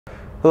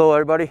Hello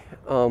everybody,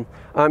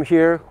 I'm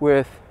here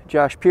with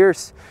Josh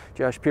Pierce.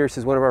 Josh Pierce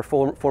is one of our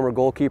former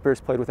goalkeepers,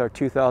 played with our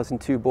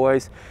 2002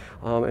 boys,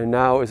 and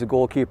now is a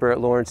goalkeeper at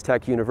Lawrence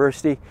Tech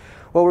University.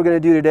 What we're going to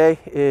do today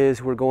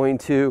is we're going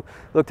to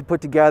look to put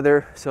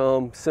together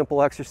some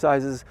simple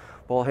exercises,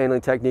 ball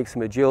handling techniques,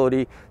 some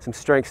agility, some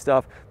strength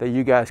stuff that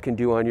you guys can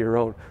do on your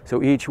own.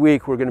 So each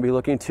week we're going to be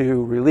looking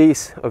to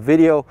release a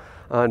video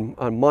on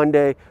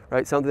Monday,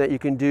 right? Something that you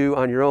can do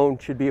on your own,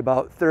 should be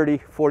about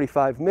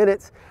 30-45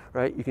 minutes,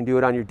 right? You can do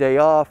it on your day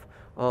off.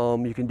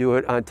 You can do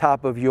it on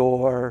top of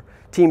your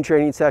team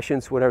training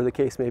sessions, whatever the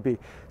case may be.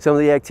 Some of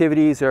the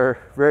activities are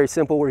very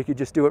simple, where you could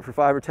just do it for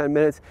 5 or 10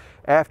 minutes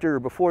after or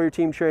before your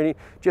team training,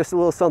 just a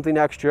little something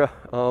extra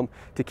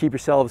to keep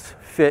yourselves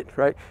fit,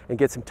 right? And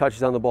get some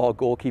touches on the ball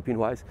goalkeeping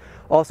wise.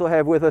 Also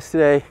have with us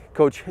today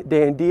Coach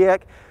Dan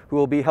Diak, who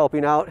will be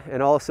helping out,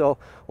 and also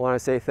want to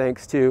say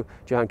thanks to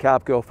John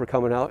Kopko for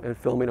coming out and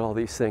filming all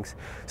these things.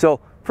 So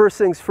first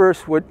things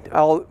first,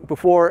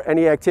 before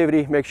any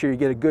activity, make sure you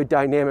get a good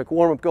dynamic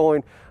warm-up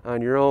going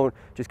on your own.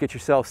 Just get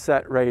yourself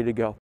set, ready to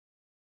go.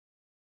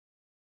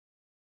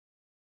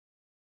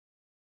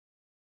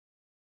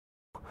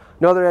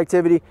 Another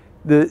activity,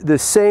 the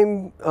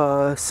same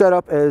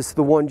setup as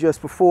the one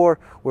just before,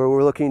 where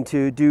we're looking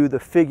to do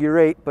the figure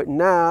 8, but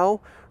now,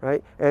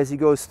 right, as he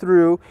goes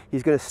through,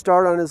 he's going to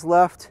start on his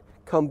left,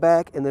 come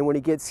back, and then when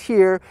he gets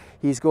here,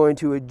 he's going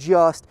to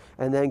adjust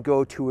and then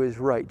go to his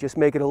right. Just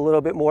make it a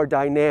little bit more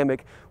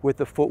dynamic with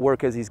the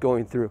footwork as he's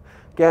going through.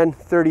 Again,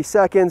 30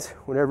 seconds,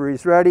 whenever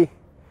he's ready,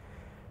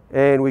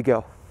 and we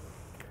go.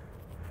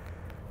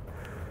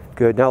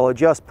 Good, now I'll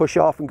adjust, push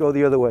off, and go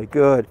the other way.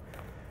 Good.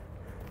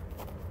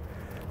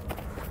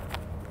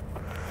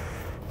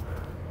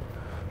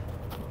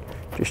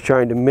 Just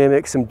trying to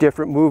mimic some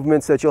different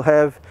movements that you'll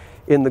have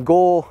in the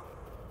goal,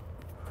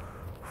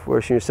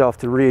 forcing yourself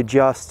to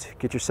readjust,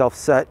 get yourself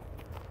set.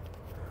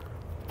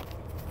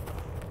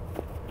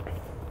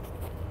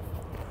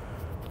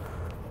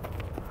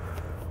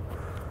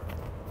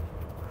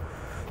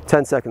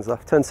 Ten seconds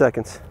left, 10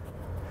 seconds.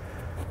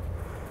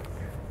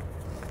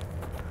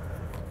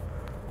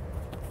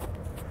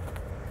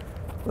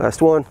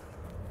 Last one,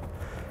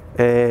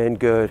 and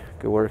good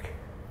work.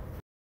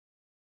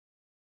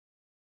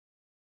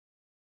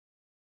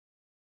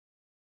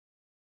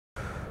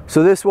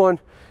 So this one,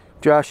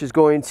 Josh is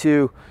going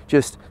to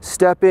just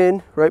step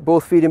in, right,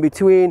 both feet in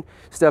between,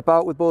 step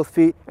out with both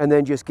feet, and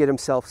then just get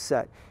himself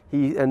set.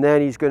 And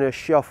then he's going to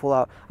shuffle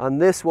out. On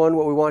this one,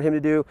 what we want him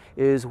to do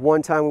is,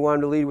 one time we want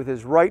him to lead with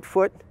his right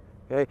foot,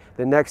 okay?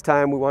 The next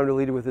time we want him to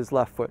lead with his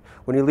left foot.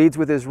 When he leads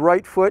with his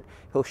right foot,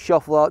 he'll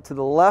shuffle out to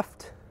the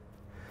left,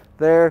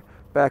 there,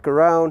 back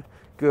around,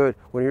 good.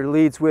 When he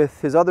leads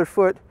with his other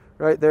foot,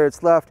 right there,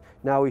 it's left,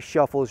 now he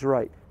shuffles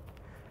right,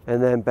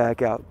 and then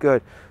back out,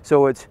 good.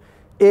 So it's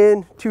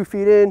in, 2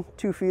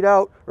 feet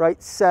out,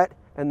 right, set,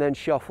 and then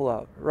shuffle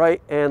out,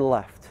 right and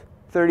left.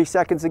 30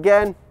 seconds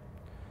again,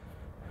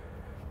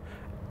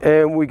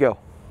 and we go.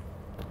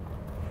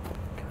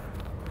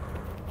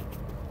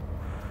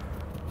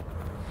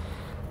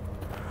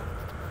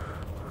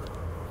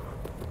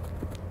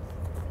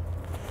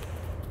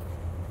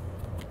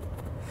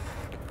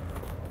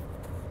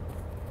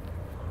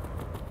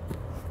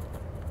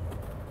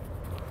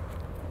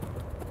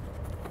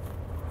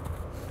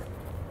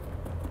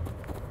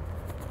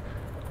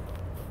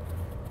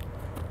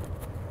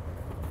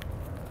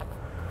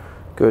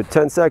 Good,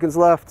 10 seconds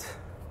left.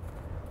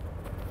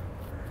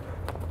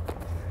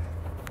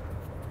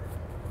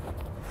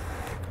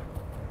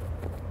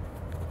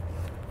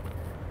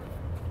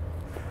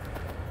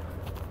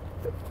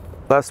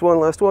 Last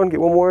one,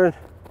 get one more in.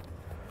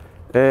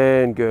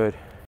 And good.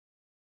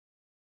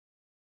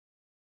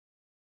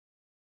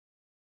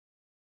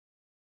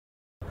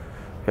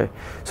 Okay,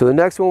 so the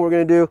next one we're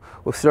going to do,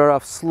 we'll start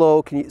off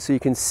slow so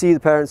you can see the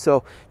pattern.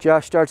 So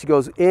Josh starts, he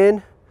goes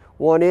in,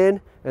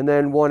 and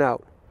then one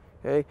out.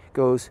 Okay,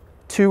 goes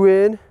 2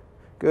 in,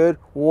 good,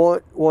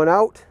 one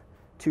out,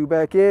 2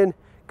 back in,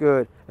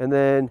 good, and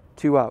then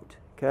 2 out.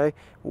 Okay,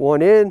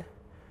 1 in,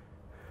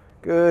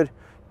 good,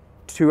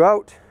 2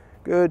 out,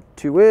 good,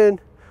 2 in,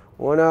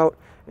 1 out,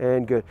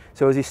 and good.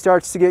 So as he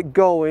starts to get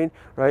going,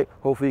 right,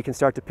 hopefully you can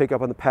start to pick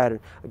up on the pattern.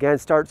 Again,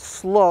 start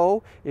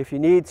slow if you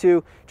need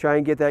to, try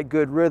and get that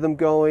good rhythm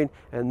going,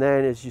 and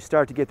then as you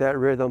start to get that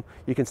rhythm,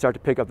 you can start to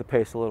pick up the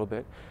pace a little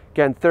bit.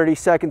 Again, 30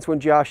 seconds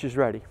when Josh is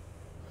ready.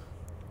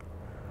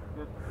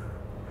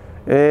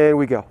 And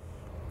we go.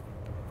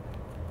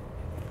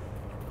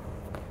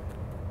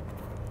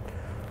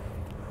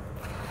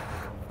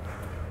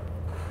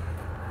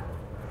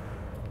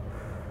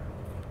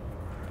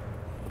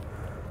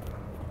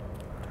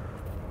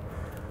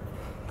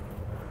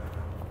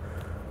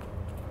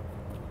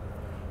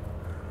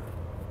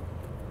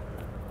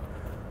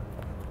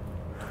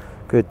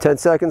 Good, 10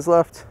 seconds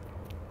left.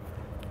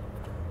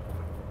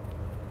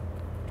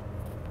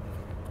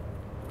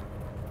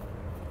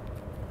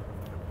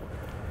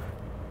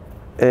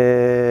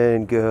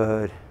 And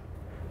good.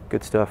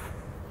 Good stuff.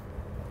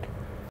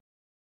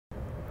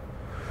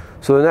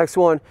 So the next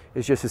one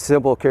is just a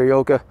simple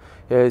karaoke.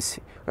 Is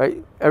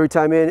right? Every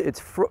time in, it's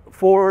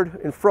forward,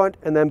 in front,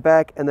 and then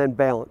back, and then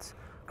balance.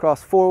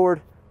 Cross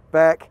forward,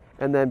 back,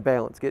 and then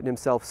balance, getting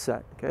himself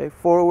set, okay?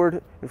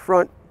 Forward, in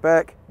front,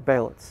 back,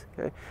 balance,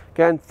 okay?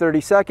 Again,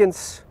 30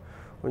 seconds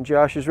when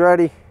Josh is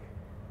ready,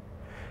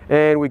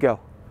 and we go.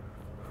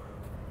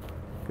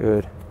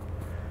 Good.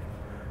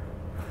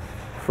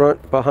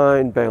 Front,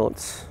 behind,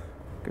 balance.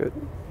 Good.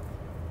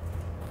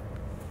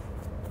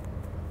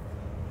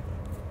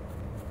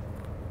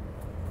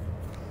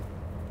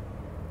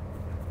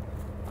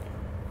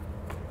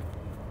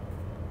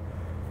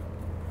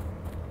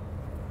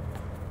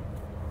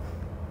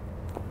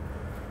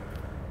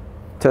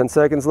 Ten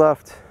seconds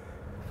left.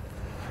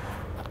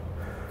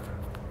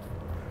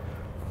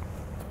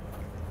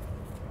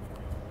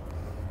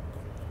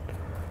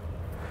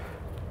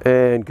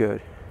 And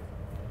good.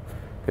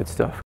 Good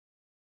stuff.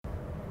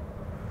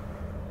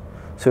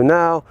 So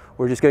now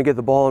we're just going to get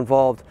the ball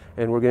involved,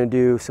 and we're going to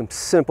do some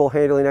simple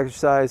handling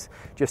exercise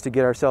just to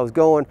get ourselves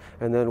going,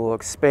 and then we'll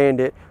expand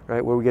it,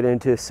 right, where we get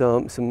into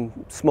some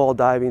small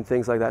diving,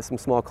 things like that, some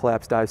small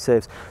collapse dive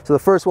saves. So the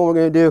first one we're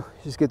going to do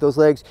is just get those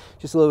legs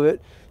just a little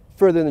bit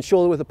further than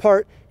shoulder width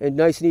apart, and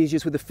nice and easy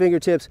just with the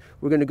fingertips.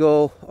 We're going to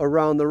go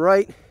around the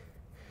right,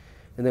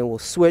 and then we'll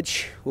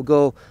switch. We'll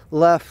go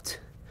left,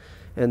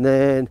 and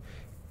then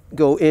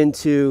go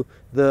into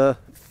the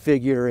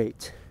figure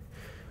eight.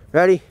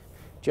 Ready?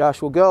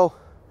 Josh will go,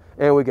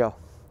 and we go.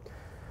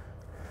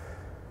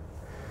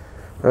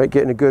 All right,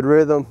 getting a good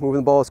rhythm,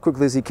 moving the ball as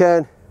quickly as he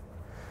can.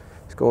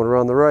 Just going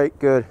around the right,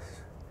 good.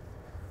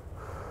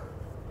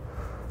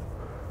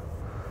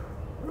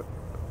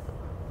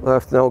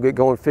 Left, now we'll get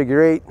going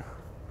figure eight.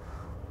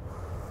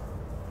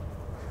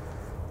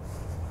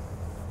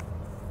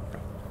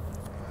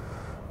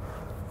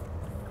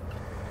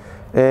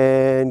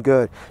 And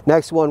good.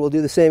 Next one, we'll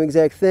do the same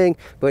exact thing,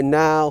 but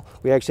now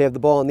we actually have the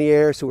ball in the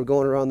air, so we're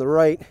going around the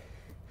right,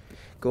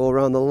 go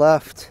around the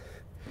left,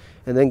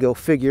 and then go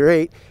figure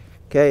eight.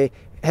 Okay,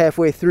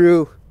 halfway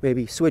through,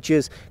 maybe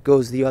switches,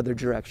 goes the other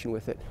direction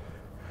with it.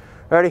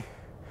 Ready?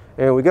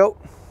 And we go.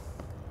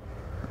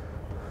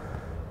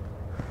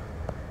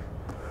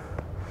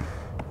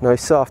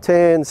 Nice soft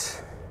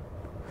hands.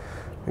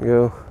 There we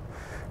go.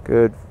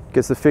 Good.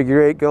 Gets the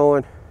figure eight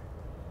going.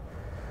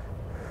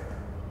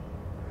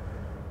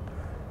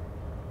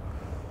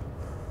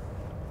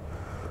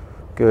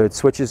 Good.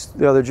 Switches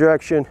the other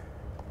direction.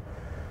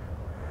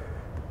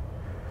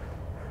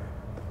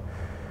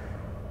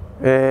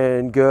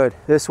 And good.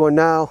 This one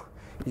now,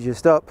 you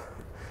just up,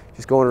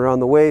 just going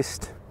around the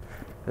waist,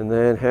 and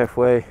then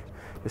halfway,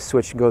 just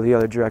switch and go the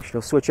other direction.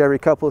 You'll switch every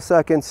couple of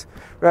seconds.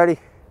 Ready?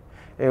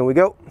 And we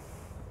go.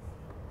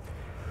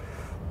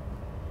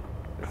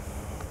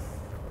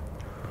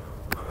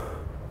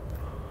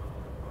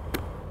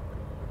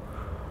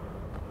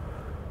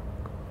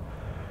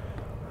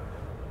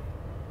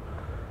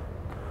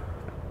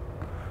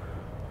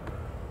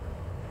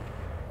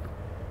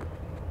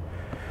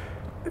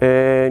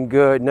 And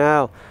good.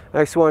 Now,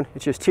 next one,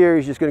 it's just here.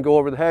 He's just going to go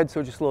over the head,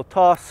 so just a little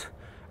toss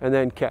and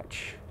then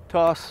catch.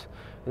 Toss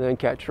and then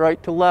catch.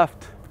 Right to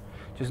left.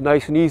 Just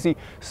nice and easy.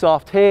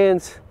 Soft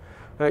hands.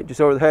 Right, just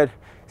over the head.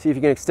 See if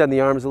you can extend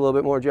the arms a little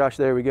bit more, Josh.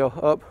 There we go.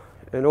 Up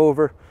and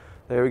over.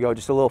 There we go.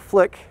 Just a little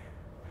flick.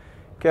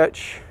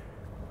 Catch.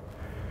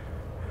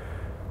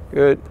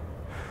 Good.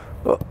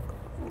 Oh.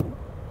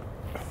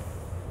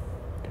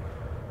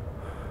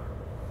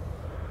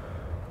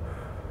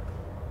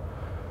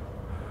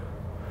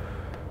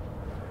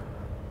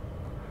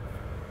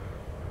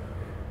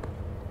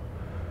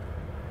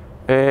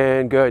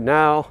 And good.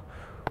 Now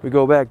we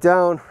go back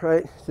down,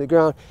 right, to the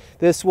ground.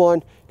 This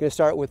one, gonna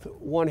start with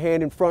one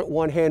hand in front,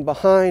 one hand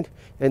behind,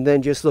 and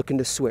then just looking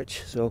to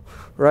switch. So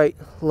right,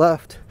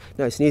 left,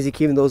 nice and easy,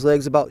 keeping those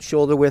legs about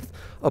shoulder width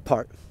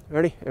apart.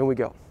 Ready? And we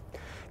go.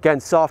 Again,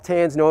 soft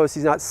hands. Notice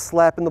he's not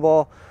slapping the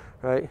ball,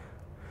 right?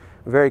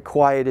 Very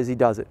quiet as he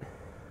does it.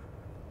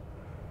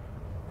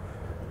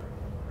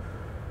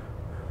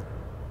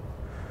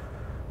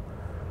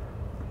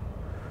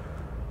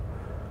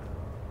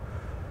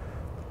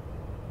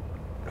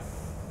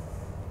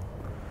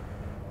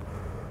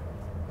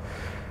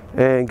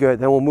 And good.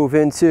 Then we'll move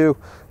into,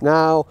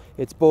 now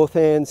it's both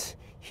hands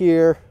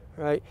here,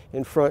 right,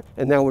 in front,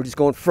 and now we're just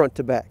going front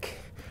to back,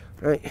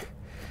 right?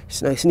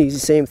 Just nice and easy,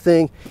 same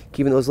thing,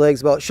 keeping those legs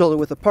about shoulder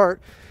width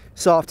apart,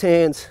 soft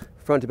hands,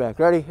 front to back.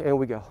 Ready? And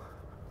we go.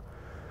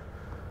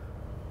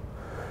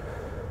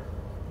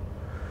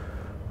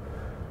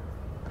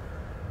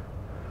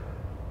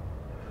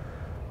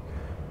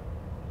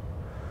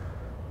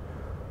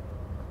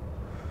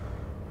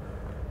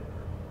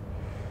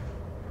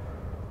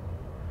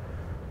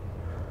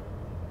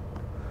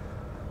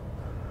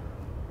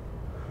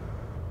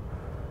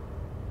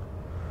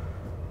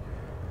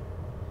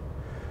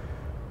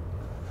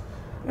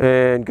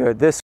 And good. This. And good. Now we're going to go into the figure eight. Ready? And we go. And good. Now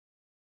we're just going to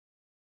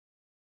switch. So right, left, nice and easy. Keeping those legs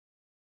about shoulder width apart. Soft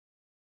hands,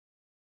 front to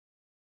back. Ready? And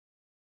we go.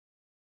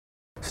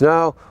 And good. This So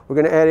now we're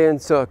going to add in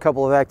a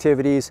couple of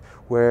activities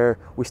where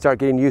we start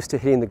getting used to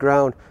hitting the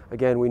ground.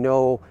 Again, we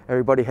know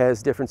everybody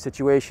has different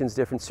situations,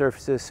 different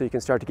surfaces, so you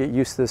can start to get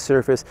used to the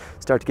surface,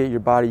 start to get your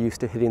body used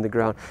to hitting the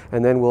ground.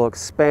 And then we'll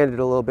expand it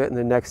a little bit in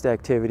the next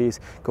activities,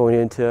 going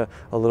into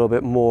a little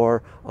bit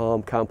more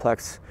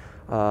complex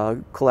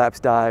collapse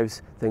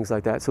dives, things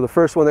like that. So the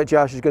first one that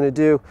Josh is going to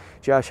do,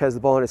 Josh has the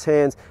ball in his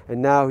hands, and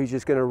now he's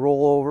just going to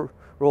roll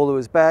to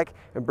his back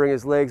and bring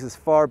his legs as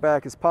far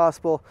back as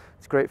possible.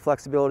 It's great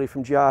flexibility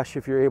from Josh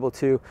if you're able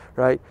to,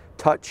 right,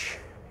 touch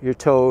your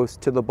toes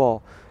to the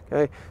ball.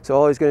 Okay, so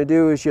all he's going to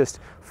do is just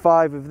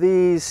 5 of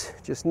these,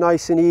 just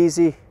nice and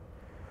easy.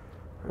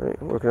 All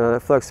right, working on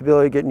that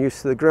flexibility, getting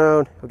used to the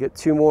ground. He'll get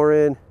 2 more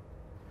in.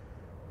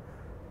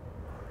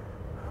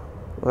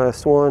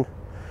 Last one.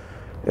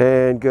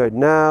 And good.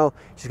 Now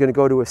he's going to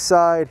go to his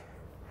side,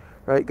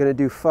 right? Going to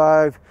do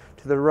 5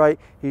 to the right.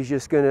 He's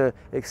just going to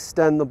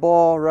extend the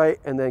ball, right,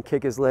 and then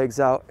kick his legs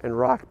out and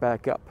rock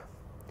back up.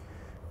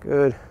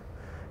 Good.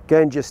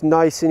 Again, just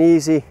nice and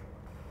easy.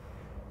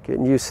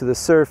 Getting used to the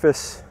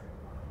surface.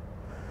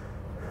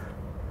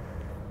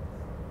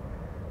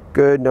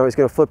 Good. Now he's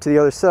going to flip to the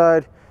other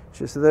side.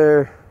 Just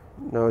there.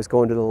 Now he's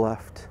going to the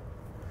left.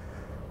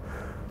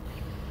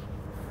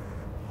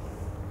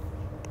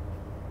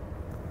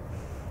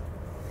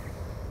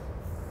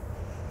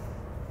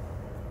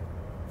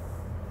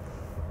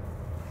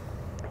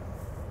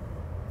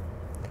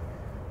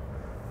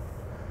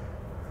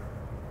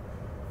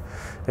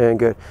 And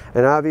good.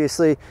 And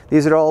obviously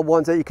these are all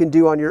ones that you can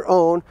do on your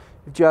own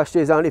if Josh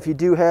stays on. If you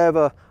do have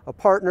a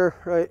partner,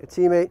 right, a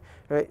teammate,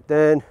 right,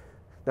 then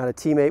not a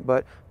teammate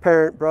but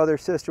parent, brother,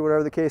 sister,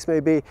 whatever the case may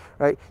be,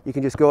 right, you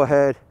can just go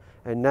ahead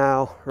and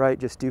now, right,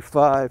 just do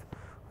 5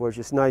 where it's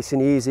just nice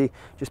and easy,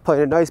 just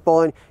playing a nice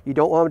ball in. You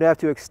don't want them to have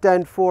to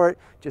extend for it,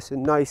 just a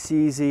nice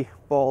easy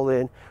ball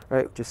in,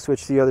 right? Just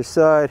switch to the other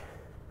side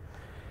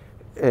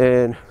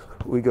and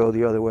we go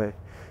the other way.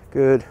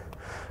 Good.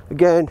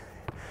 Again,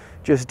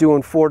 just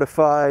doing 4 to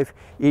 5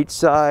 each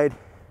side,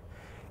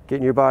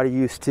 getting your body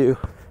used to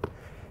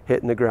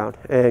hitting the ground.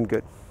 And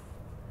good.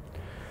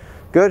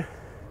 Good.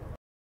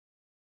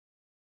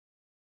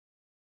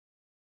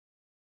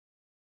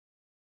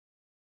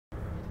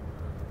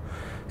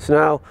 So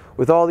now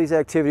with all these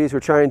activities, we're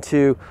trying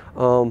to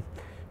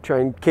try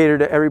and cater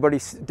to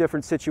everybody's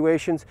different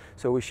situations.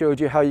 So we showed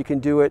you how you can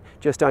do it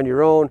just on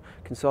your own.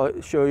 Can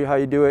show you how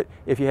you do it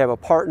if you have a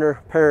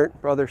partner, parent,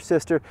 brother,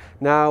 sister.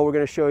 Now we're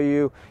going to show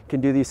you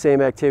can do these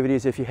same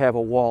activities if you have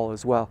a wall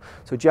as well.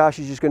 So Josh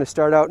is just going to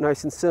start out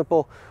nice and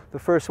simple. The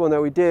first one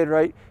that we did,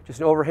 right, just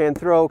an overhand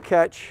throw,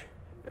 catch,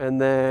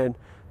 and then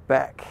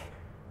back.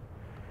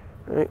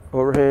 Right,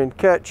 overhand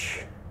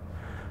catch,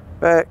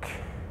 back.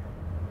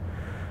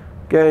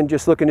 Again,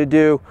 just looking to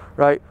do,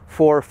 right,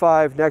 4 or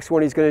 5. Next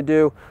one he's going to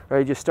do, right,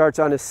 he just starts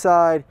on his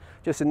side,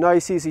 just a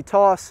nice easy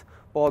toss,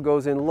 ball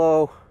goes in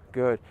low,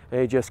 good, and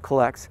he just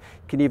collects.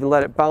 You can even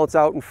let it bounce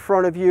out in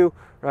front of you,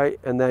 right,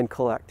 and then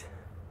collect.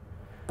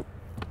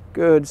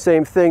 Good,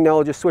 same thing, now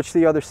we'll just switch to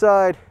the other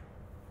side.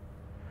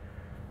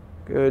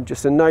 Good,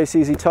 just a nice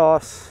easy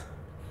toss.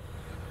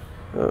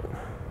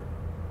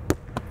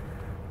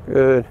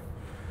 Good,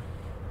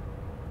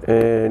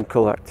 and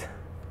collect.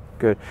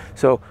 Good.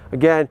 So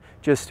again,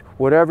 just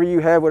whatever you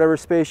have, whatever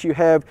space you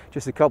have,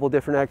 just a couple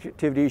different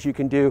activities you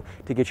can do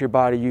to get your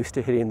body used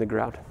to hitting the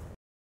ground.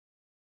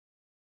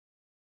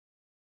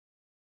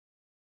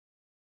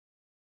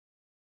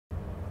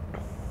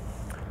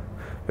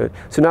 Good.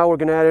 So now we're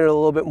going to add in a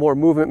little bit more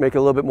movement, make it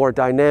a little bit more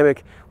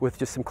dynamic with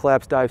just some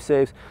collapse dive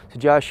saves. So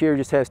Josh here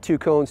just has 2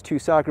 cones, 2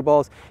 soccer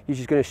balls. He's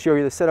just going to show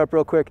you the setup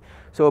real quick.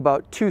 So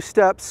about 2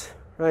 steps,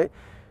 right?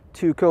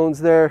 2 cones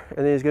there,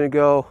 and then he's going to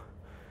go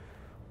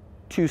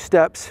 2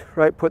 steps,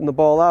 right, putting the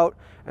ball out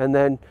and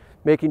then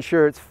making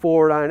sure it's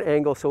forward on an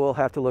angle so we'll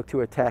have to look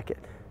to attack it.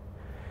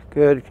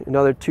 Good,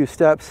 another 2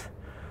 steps,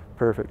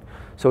 perfect.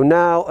 So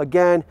now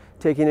again,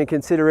 taking into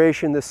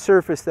consideration the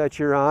surface that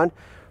you're on,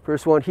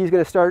 first one, he's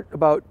going to start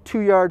about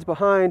 2 yards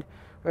behind,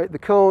 right, the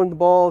cone, the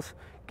balls,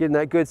 getting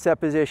that good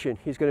set position.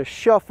 He's going to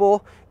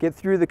shuffle, get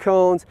through the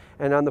cones,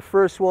 and on the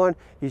first one,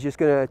 he's just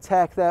going to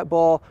attack that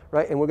ball,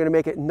 right? And we're going to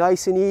make it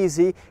nice and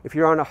easy. If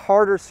you're on a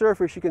harder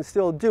surface, you can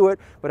still do it,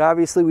 but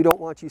obviously we don't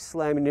want you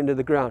slamming into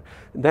the ground.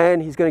 Then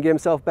he's going to get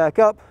himself back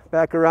up,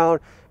 back around,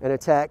 and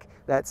attack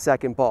that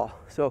second ball.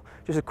 So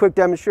just a quick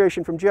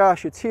demonstration from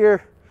Josh. It's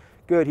here.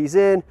 Good, he's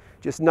in.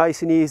 Just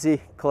nice and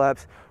easy.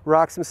 Collapse.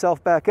 Rocks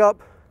himself back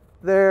up.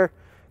 There.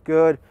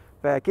 Good.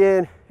 Back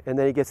in. And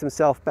then he gets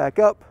himself back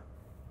up.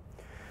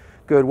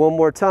 Good, one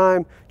more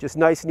time, just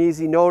nice and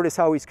easy. Notice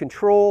how he's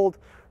controlled,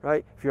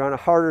 right? If you're on a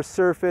harder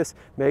surface,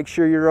 make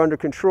sure you're under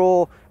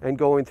control and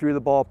going through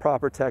the ball,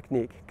 proper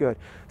technique. Good.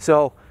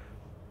 So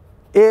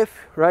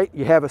if, right,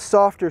 you have a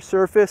softer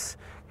surface,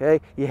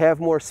 okay, you have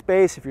more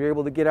space, if you're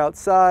able to get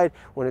outside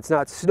when it's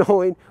not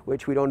snowing,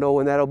 which we don't know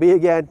when that'll be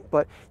again,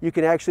 but you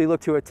can actually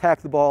look to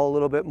attack the ball a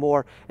little bit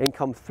more and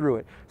come through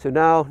it. So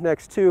now,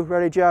 next 2,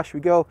 ready, Josh, we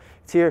go.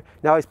 It's here.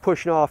 Now he's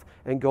pushing off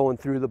and going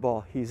through the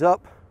ball. He's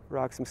up,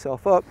 rocks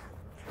himself up.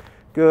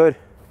 Good,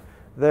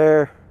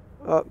 there,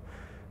 up,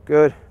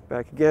 good,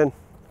 back again,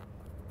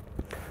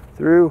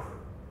 through,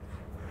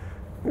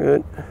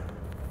 good,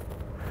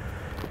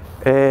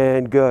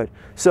 and good.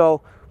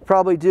 So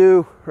probably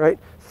do, right,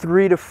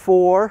 3 to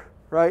 4,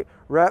 right,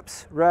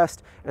 reps,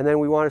 rest, and then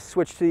we want to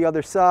switch to the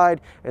other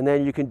side, and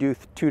then you can do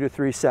 2 to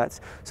 3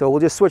 sets. So we'll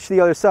just switch to the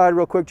other side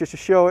real quick just to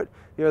show it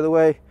the other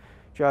way.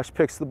 Josh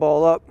picks the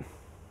ball up.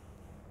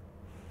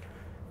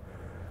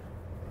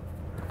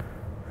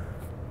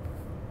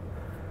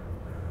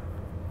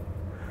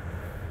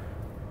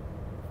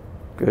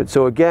 Good.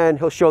 So again,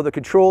 he'll show the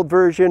controlled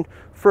version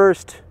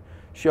first,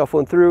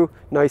 shuffling through,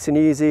 nice and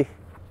easy.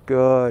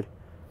 Good.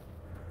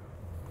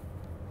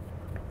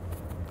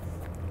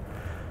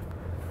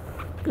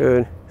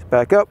 Good.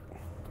 Back up.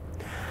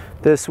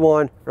 This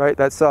one, right,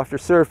 that softer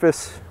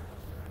surface.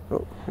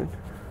 Oh, good.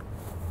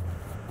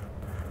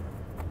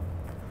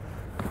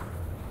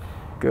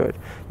 Good.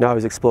 Now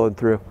he's exploding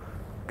through.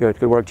 Good.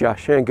 Good work,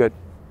 Josh. And good.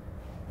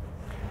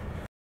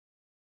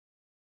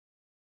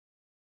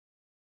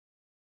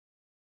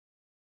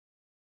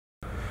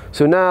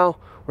 So now,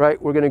 right,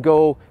 we're going to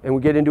go and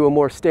we get into a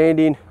more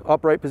standing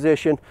upright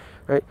position,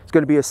 right? It's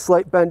going to be a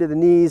slight bend to the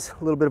knees,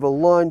 a little bit of a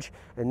lunge,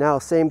 and now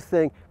same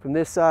thing from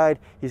this side.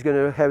 He's going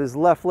to have his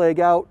left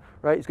leg out,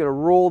 right? He's going to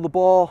roll the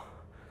ball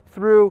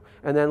through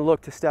and then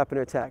look to step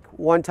and attack.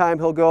 One time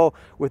he'll go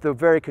with a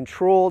very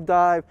controlled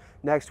dive.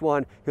 Next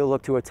one, he'll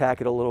look to attack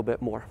it a little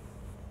bit more.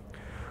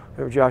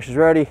 Whenever Josh is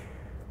ready,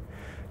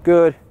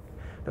 good,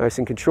 nice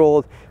and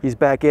controlled. He's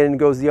back in and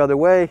goes the other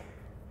way.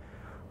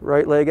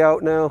 Right leg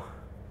out now.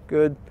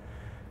 Good.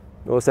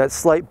 Notice that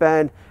slight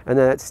bend and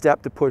then that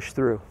step to push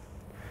through.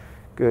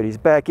 Good. He's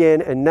back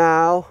in and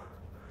now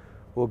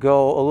we'll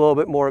go a little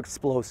bit more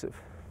explosive.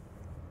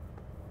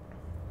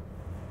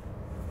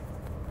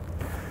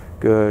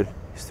 Good.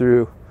 He's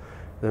through,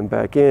 then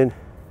back in.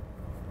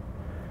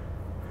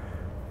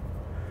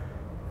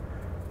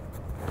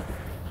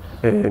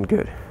 And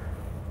good.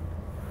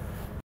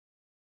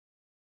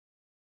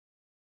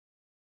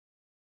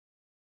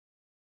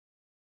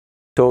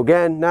 So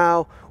again,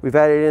 now we've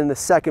added in the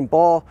second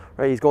ball,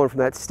 right? He's going from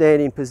that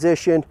standing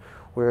position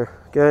where,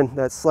 again,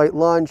 that slight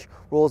lunge,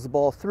 rolls the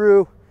ball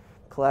through,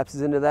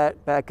 collapses into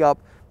that, back up,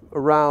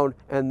 around,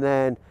 and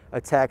then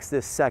attacks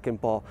this second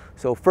ball.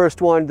 So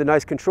first one, the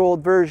nice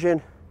controlled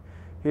version,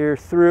 here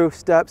through,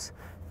 steps,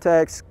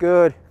 attacks,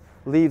 good,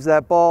 leaves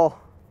that ball,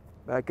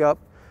 back up,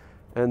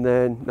 and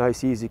then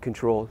nice, easy,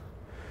 controlled.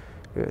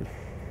 Good.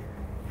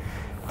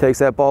 Takes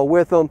that ball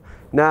with him.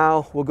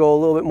 Now we'll go a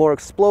little bit more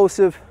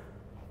explosive.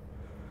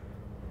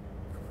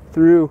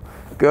 Through,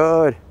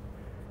 good,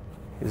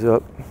 he's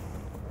up,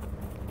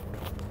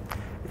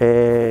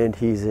 and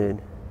he's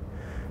in,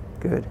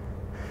 good.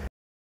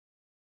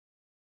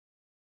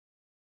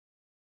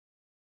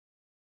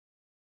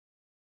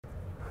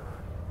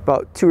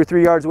 About 2 or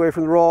 3 yards away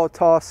from the roll,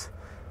 toss,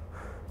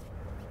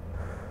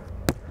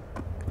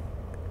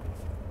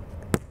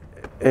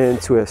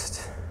 and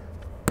twist.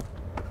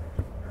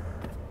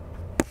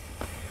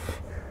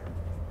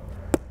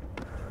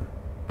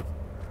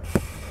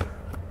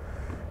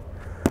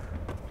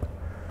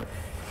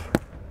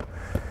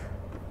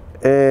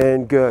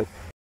 And good.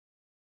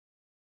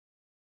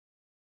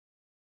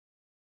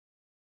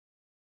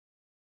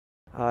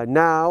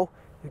 Now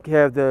you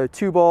have the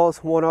 2 balls,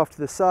 one off to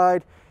the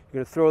side. You're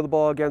going to throw the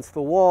ball against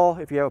the wall.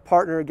 If you have a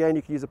partner, again,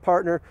 you can use a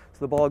partner. So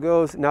the ball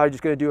goes. Now you're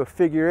just going to do a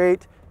figure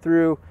 8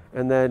 through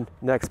and then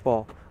next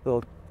ball.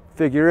 Little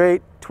figure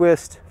 8,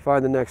 twist,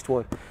 find the next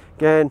one.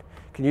 Again,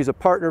 you can use a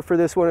partner for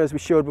this one as we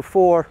showed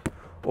before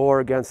or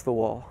against the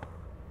wall.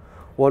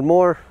 One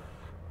more.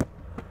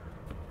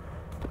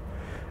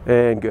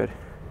 And good.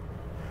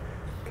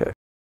 Okay.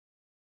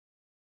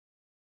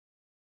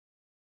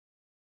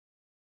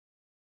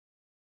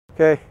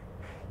 Okay.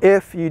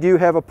 If you do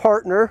have a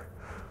partner,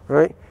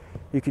 right,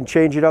 you can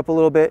change it up a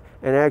little bit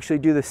and actually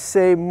do the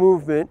same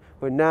movement,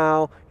 but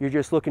now you're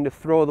just looking to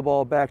throw the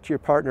ball back to your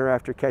partner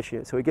after catching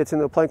it. So he gets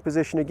into the plank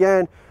position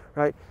again,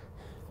 right?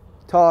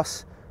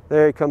 Toss,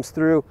 there he comes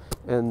through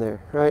and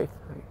there, right?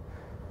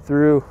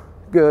 Through,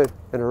 good,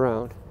 and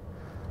around.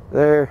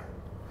 There,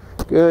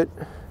 good.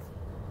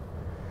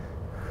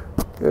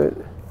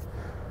 Good.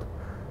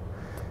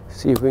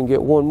 See if we can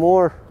get one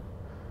more.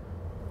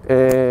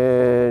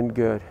 And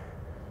good.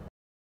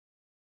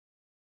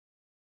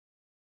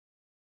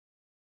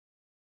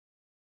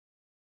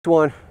 This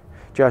one,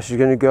 Josh is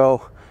going to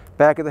go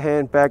back of the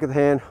hand,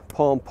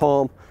 palm,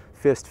 palm,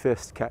 fist,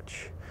 fist,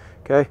 catch.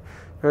 Okay?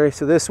 All right,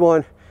 so this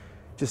one,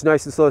 just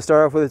nice and slow to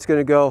start off with. It's going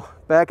to go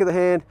back of the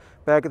hand,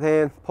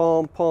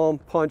 palm, palm,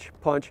 punch,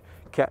 punch,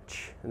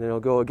 catch. And then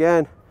it'll go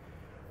again.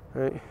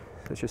 All right,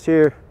 so it's just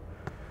here.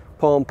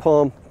 Palm,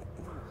 palm,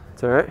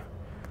 it's all right.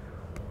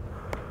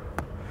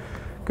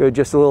 Good,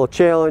 just a little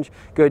challenge.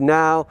 Good,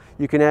 now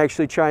you can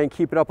actually try and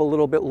keep it up a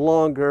little bit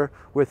longer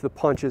with the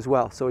punch as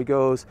well. So he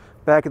goes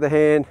back of the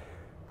hand,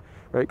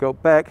 right, go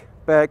back,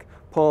 back,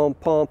 palm,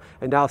 palm,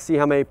 and now see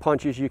how many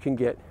punches you can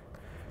get.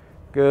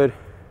 Good.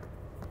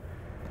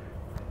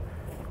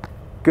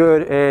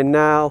 Good, and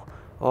now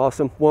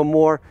Awesome. One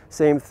more,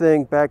 same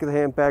thing, back of the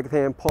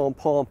hand, palm,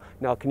 palm.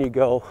 Now can you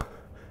go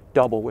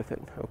double with it,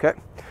 okay?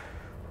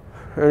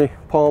 Ready,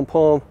 palm,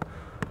 palm,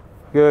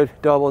 good,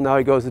 double. Now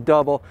he goes to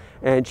double,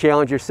 and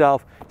challenge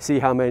yourself, see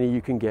how many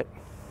you can get.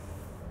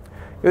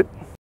 Good.